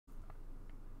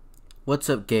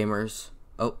What's up, gamers?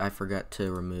 Oh, I forgot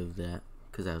to remove that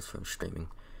because I was from streaming.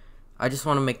 I just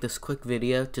want to make this quick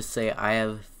video to say I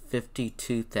have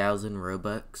 52,000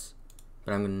 Robux,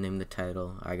 but I'm going to name the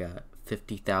title I got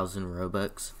 50,000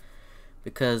 Robux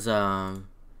because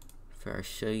if I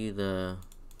show you the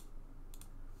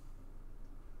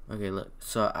look,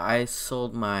 so I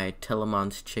sold my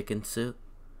Telemon's chicken soup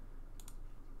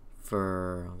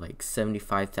for like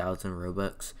 75,000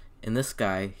 Robux, and this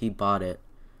guy, he bought it.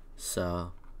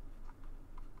 So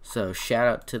shout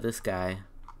out to this guy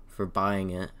for buying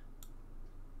it.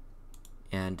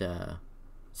 And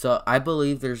so I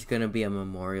believe there's gonna be a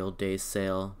Memorial Day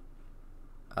sale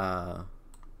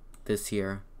this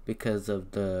year because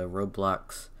of the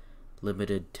Roblox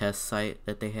limited test site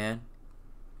that they had.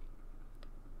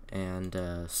 And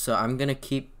so I'm gonna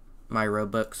keep my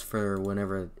Robux for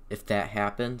whenever, if that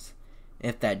happens.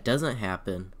 If that doesn't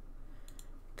happen,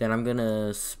 then I'm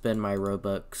gonna spend my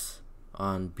Robux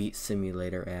on Beat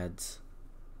Simulator ads.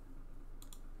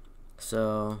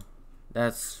 So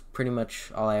that's pretty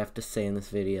much all I have to say in this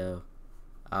video.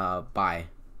 Bye.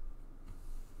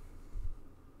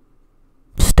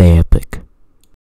 Stay epic.